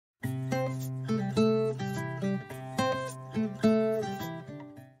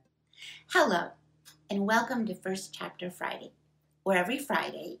Hello, and welcome to First Chapter Friday, where every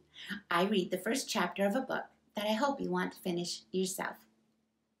Friday I read the first chapter of a book that I hope you want to finish yourself.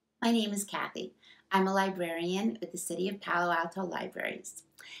 My name is Kathy. I'm a librarian with the City of Palo Alto Libraries.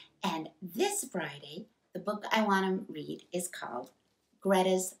 And this Friday, the book I want to read is called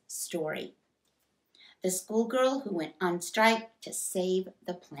Greta's Story, the schoolgirl who went on strike to save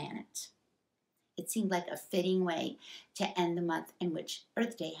the planet. It seemed like a fitting way to end the month in which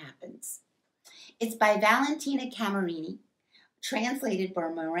Earth Day happens. It's by Valentina Camerini, translated by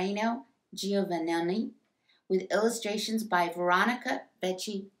Moreno Giovannoni, with illustrations by Veronica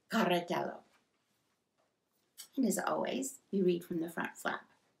Becci Caratello. And as always, we read from the front flap.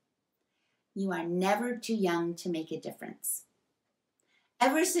 You are never too young to make a difference.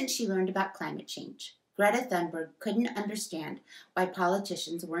 Ever since she learned about climate change, Greta Thunberg couldn't understand why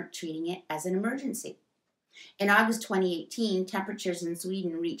politicians weren't treating it as an emergency. In August 2018, temperatures in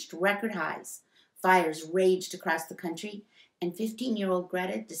Sweden reached record highs. Fires raged across the country, and 15-year-old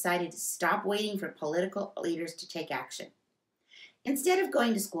Greta decided to stop waiting for political leaders to take action. Instead of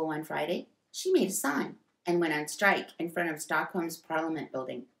going to school one Friday, she made a sign and went on strike in front of Stockholm's Parliament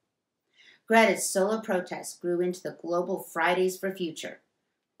building. Greta's solo protest grew into the global Fridays for Future,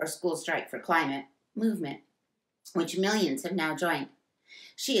 or School Strike for Climate, movement, which millions have now joined.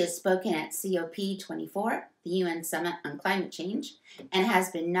 She has spoken at COP24, the UN Summit on Climate Change, and has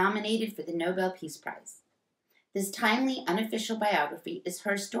been nominated for the Nobel Peace Prize. This timely, unofficial biography is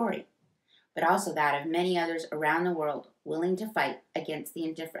her story, but also that of many others around the world willing to fight against the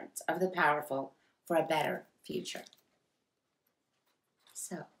indifference of the powerful for a better future.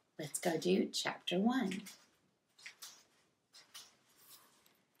 So, let's go do Chapter 1.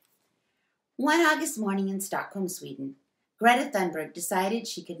 One August morning in Stockholm, Sweden, Greta Thunberg decided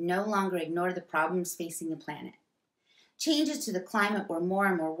she could no longer ignore the problems facing the planet. Changes to the climate were more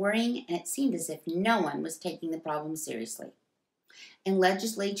and more worrying, and it seemed as if no one was taking the problem seriously. In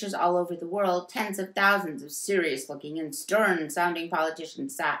legislatures all over the world, tens of thousands of serious-looking and stern-sounding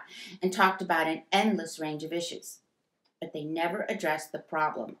politicians sat and talked about an endless range of issues, but they never addressed the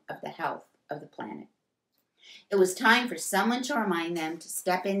problem of the health of the planet. It was time for someone to remind them to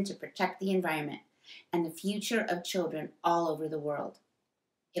step in to protect the environment and the future of children all over the world.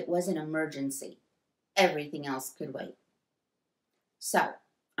 It was an emergency. Everything else could wait. So,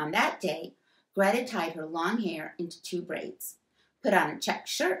 on that day, Greta tied her long hair into 2 braids, put on a checked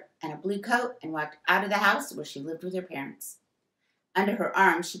shirt and a blue coat, and walked out of the house where she lived with her parents. Under her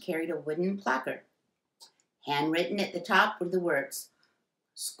arm, she carried a wooden placard. Handwritten at the top were the words,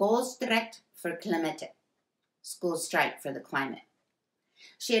 Skolstrejk för klimatet, School Strike for the Climate.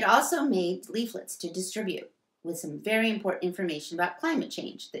 She had also made leaflets to distribute with some very important information about climate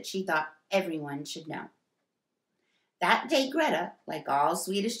change that she thought everyone should know. That day, Greta, like all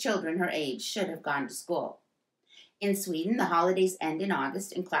Swedish children her age, should have gone to school. In Sweden, the holidays end in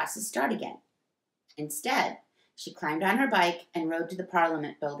August and classes start again. Instead, she climbed on her bike and rode to the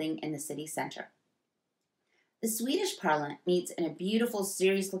Parliament building in the city center. The Swedish Parliament meets in a beautiful,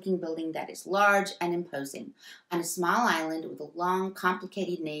 serious-looking building that is large and imposing, on a small island with a long,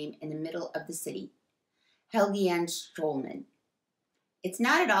 complicated name in the middle of the city, Helgeandsholmen. It's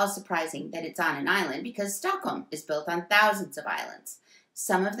not at all surprising that it's on an island because Stockholm is built on thousands of islands,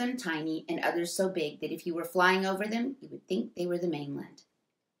 some of them tiny and others so big that if you were flying over them, you would think they were the mainland.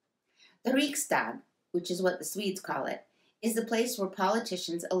 The Riksdag, which is what the Swedes call it, is the place where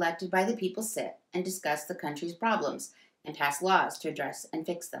politicians elected by the people sit and discuss the country's problems and pass laws to address and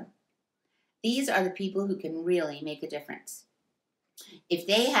fix them. These are the people who can really make a difference. If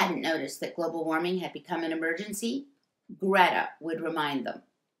they hadn't noticed that global warming had become an emergency, Greta would remind them.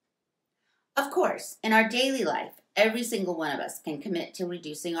 Of course, in our daily life, every single one of us can commit to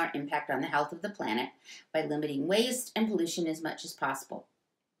reducing our impact on the health of the planet by limiting waste and pollution as much as possible.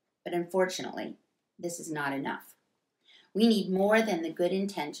 But unfortunately, this is not enough. We need more than the good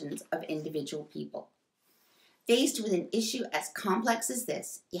intentions of individual people. Faced with an issue as complex as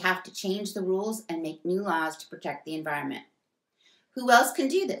this, you have to change the rules and make new laws to protect the environment. Who else can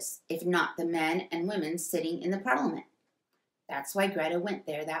do this if not the men and women sitting in the Parliament? That's why Greta went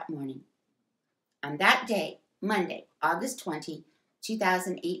there that morning. On that day, Monday, August 20,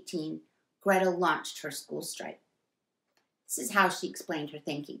 2018, Greta launched her school strike. This is how she explained her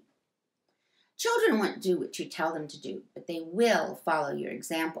thinking. Children won't do what you tell them to do, but they will follow your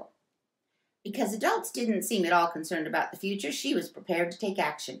example. Because adults didn't seem at all concerned about the future, she was prepared to take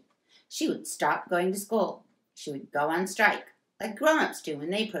action. She would stop going to school. She would go on strike, like grown-ups do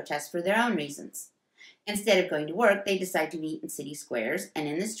when they protest for their own reasons. Instead of going to work, they decide to meet in city squares and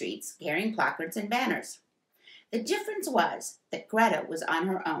in the streets, carrying placards and banners. The difference was that Greta was on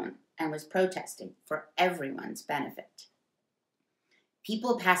her own and was protesting for everyone's benefit.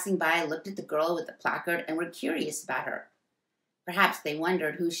 People passing by looked at the girl with the placard and were curious about her. Perhaps they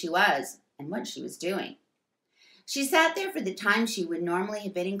wondered who she was and what she was doing. She sat there for the time she would normally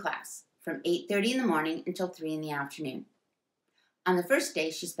have been in class, from 8:30 in the morning until 3 in the afternoon. On the first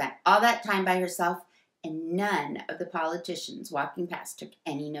day, she spent all that time by herself, and none of the politicians walking past took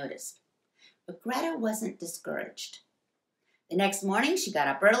any notice. But Greta wasn't discouraged. The next morning, she got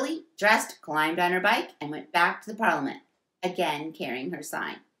up early, dressed, climbed on her bike, and went back to the Parliament, again carrying her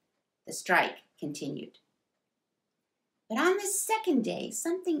sign. The strike continued. But on the second day,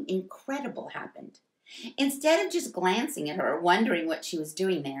 something incredible happened. Instead of just glancing at her, wondering what she was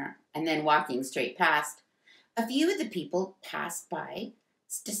doing there, and then walking straight past, a few of the people passed by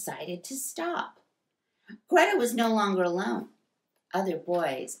decided to stop. Greta was no longer alone. Other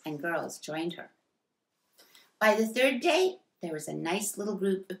boys and girls joined her. By the third day, there was a nice little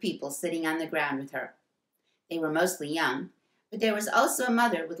group of people sitting on the ground with her. They were mostly young, but there was also a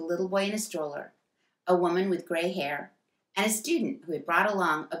mother with a little boy in a stroller, a woman with gray hair, and a student who had brought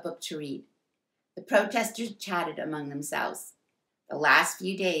along a book to read. The protesters chatted among themselves. The last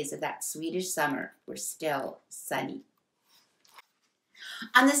few days of that Swedish summer were still sunny.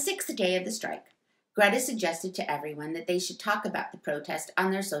 On the 6th day of the strike, Greta suggested to everyone that they should talk about the protest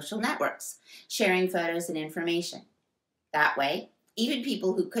on their social networks, sharing photos and information. That way, even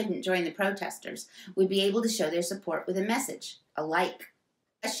people who couldn't join the protesters would be able to show their support with a message, a like,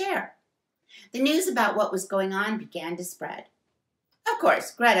 a share. The news about what was going on began to spread. Of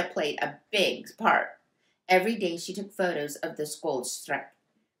course, Greta played a big part. Every day she took photos of the school strike,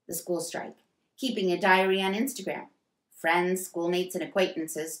 keeping a diary on Instagram. Friends, schoolmates, and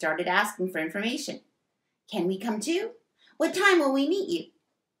acquaintances started asking for information. Can we come too? What time will we meet you?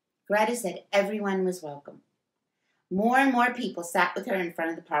 Greta said everyone was welcome. More and more people sat with her in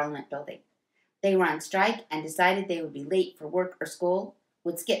front of the Parliament building. They were on strike and decided they would be late for work or school,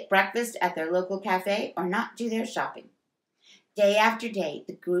 would skip breakfast at their local cafe, or not do their shopping. Day after day,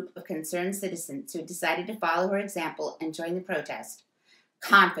 the group of concerned citizens who had decided to follow her example and join the protest,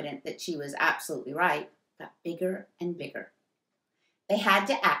 confident that she was absolutely right, got bigger and bigger. They had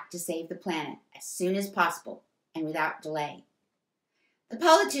to act to save the planet as soon as possible and without delay. The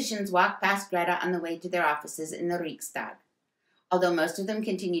politicians walked past Greta on the way to their offices in the Riksdag. Although most of them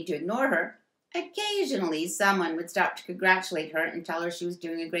continued to ignore her, occasionally someone would stop to congratulate her and tell her she was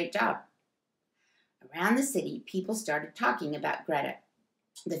doing a great job. Around the city, people started talking about Greta,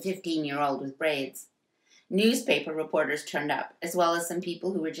 the 15-year-old with braids. Newspaper reporters turned up, as well as some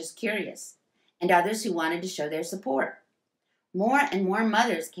people who were just curious, and others who wanted to show their support. More and more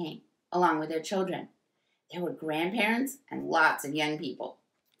mothers came, along with their children. There were grandparents and lots of young people.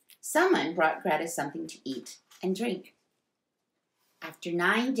 Someone brought Greta something to eat and drink. After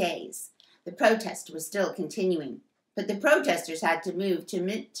 9 days, the protest was still continuing, but the protesters had to move to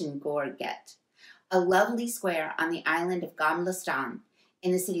Mittengårdet, a lovely square on the island of Gamla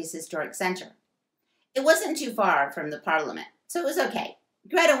in the city's historic center. It wasn't too far from the Parliament, so it was okay.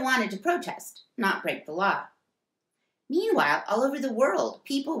 Greta wanted to protest, not break the law. Meanwhile, all over the world,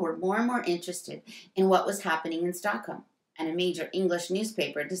 people were more and more interested in what was happening in Stockholm, and a major English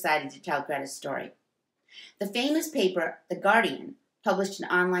newspaper decided to tell Greta's story. The famous paper, The Guardian, published an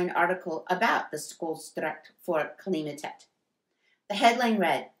online article about the skolstrejk for klimatet. The headline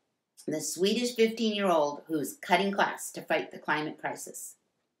read, "The Swedish 15-year-old who's cutting class to fight the climate crisis."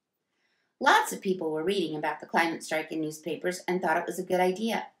 Lots of people were reading about the climate strike in newspapers and thought it was a good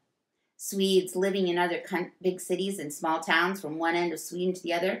idea. Swedes living in other big cities and small towns from one end of Sweden to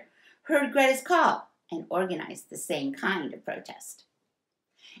the other heard Greta's call and organized the same kind of protest.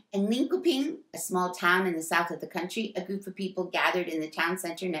 In Linkoping, a small town in the south of the country, a group of people gathered in the town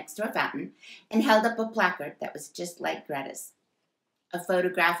center next to a fountain and held up a placard that was just like Greta's. A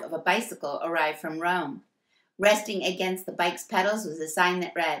photograph of a bicycle arrived from Rome. Resting against the bike's pedals was a sign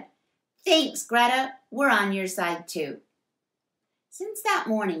that read, "Thanks, Greta, we're on your side too." Since that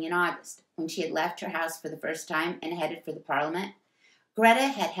morning in August, when she had left her house for the first time and headed for the Parliament, Greta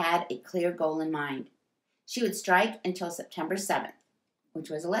had had a clear goal in mind. She would strike until September 7th, which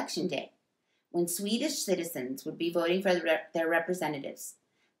was Election Day, when Swedish citizens would be voting for their representatives,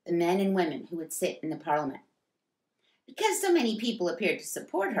 the men and women who would sit in the Parliament. Because so many people appeared to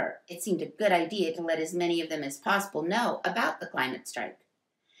support her, it seemed a good idea to let as many of them as possible know about the climate strike.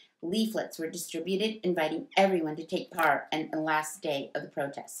 Leaflets were distributed inviting everyone to take part in the last day of the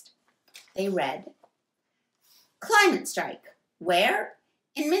protest. They read, "Climate strike. Where?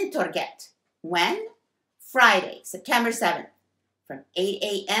 In Mittengårdet. When? Friday, September 7th, from 8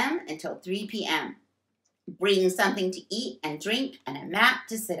 a.m. until 3 p.m. bring something to eat and drink, and a mat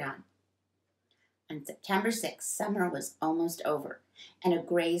to sit on. On September 6th, summer was almost over, and a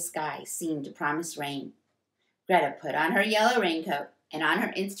gray sky seemed to promise rain. Greta put on her yellow raincoat, and on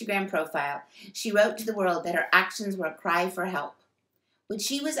her Instagram profile, she wrote to the world that her actions were a cry for help. What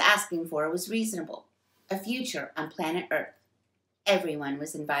she was asking for was reasonable: a future on planet Earth. Everyone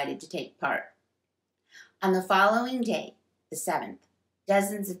was invited to take part. On the following day, the 7th,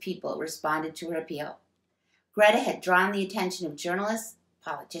 dozens of people responded to her appeal. Greta had drawn the attention of journalists,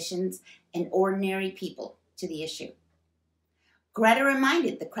 politicians, and ordinary people to the issue. Greta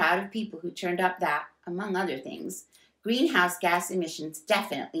reminded the crowd of people who turned up that, among other things, greenhouse gas emissions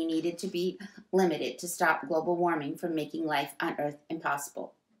definitely needed to be limited to stop global warming from making life on Earth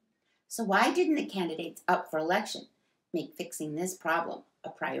impossible. So why didn't the candidates up for election make fixing this problem a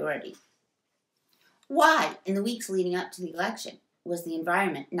priority? Why, in the weeks leading up to the election, was the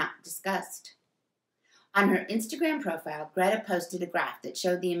environment not discussed? On her Instagram profile, Greta posted a graph that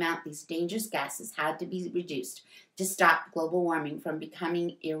showed the amount these dangerous gases had to be reduced to stop global warming from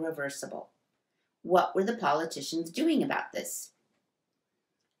becoming irreversible. What were the politicians doing about this?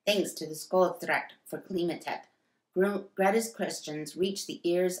 Thanks to the Skolsträck for Klimatet, Greta's questions reached the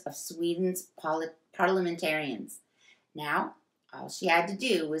ears of Sweden's parliamentarians. Now, all she had to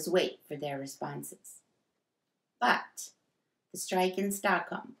do was wait for their responses. But the strike in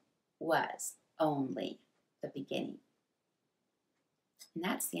Stockholm was only the beginning. And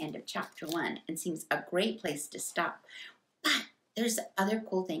that's the end of chapter 1, and seems a great place to stop. But there's other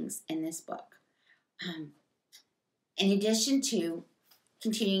cool things in this book. In addition to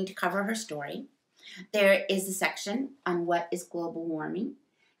continuing to cover her story, there is a section on what is global warming,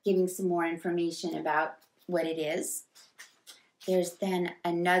 giving some more information about what it is. There's then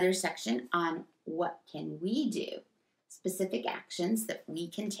another section on what can we do, specific actions that we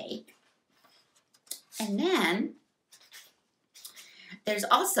can take. And then there's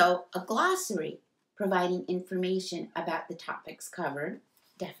also a glossary providing information about the topics covered,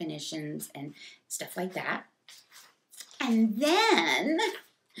 definitions and stuff like that. And then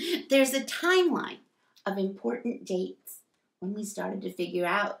there's a timeline of important dates when we started to figure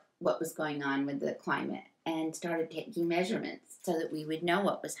out what was going on with the climate and started taking measurements so that we would know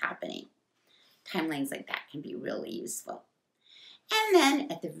what was happening. Timelines like that can be really useful. And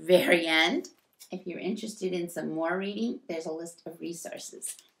then at the very end, if you're interested in some more reading, there's a list of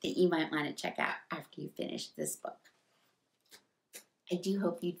resources that you might want to check out after you finish this book. I do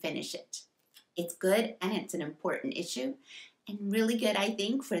hope you'd finish it. It's good and it's an important issue, and really good, I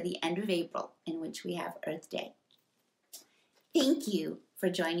think, for the end of April, in which we have Earth Day. Thank you for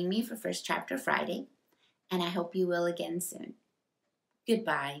joining me for First Chapter Friday, and I hope you will again soon.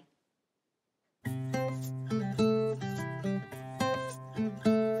 Goodbye.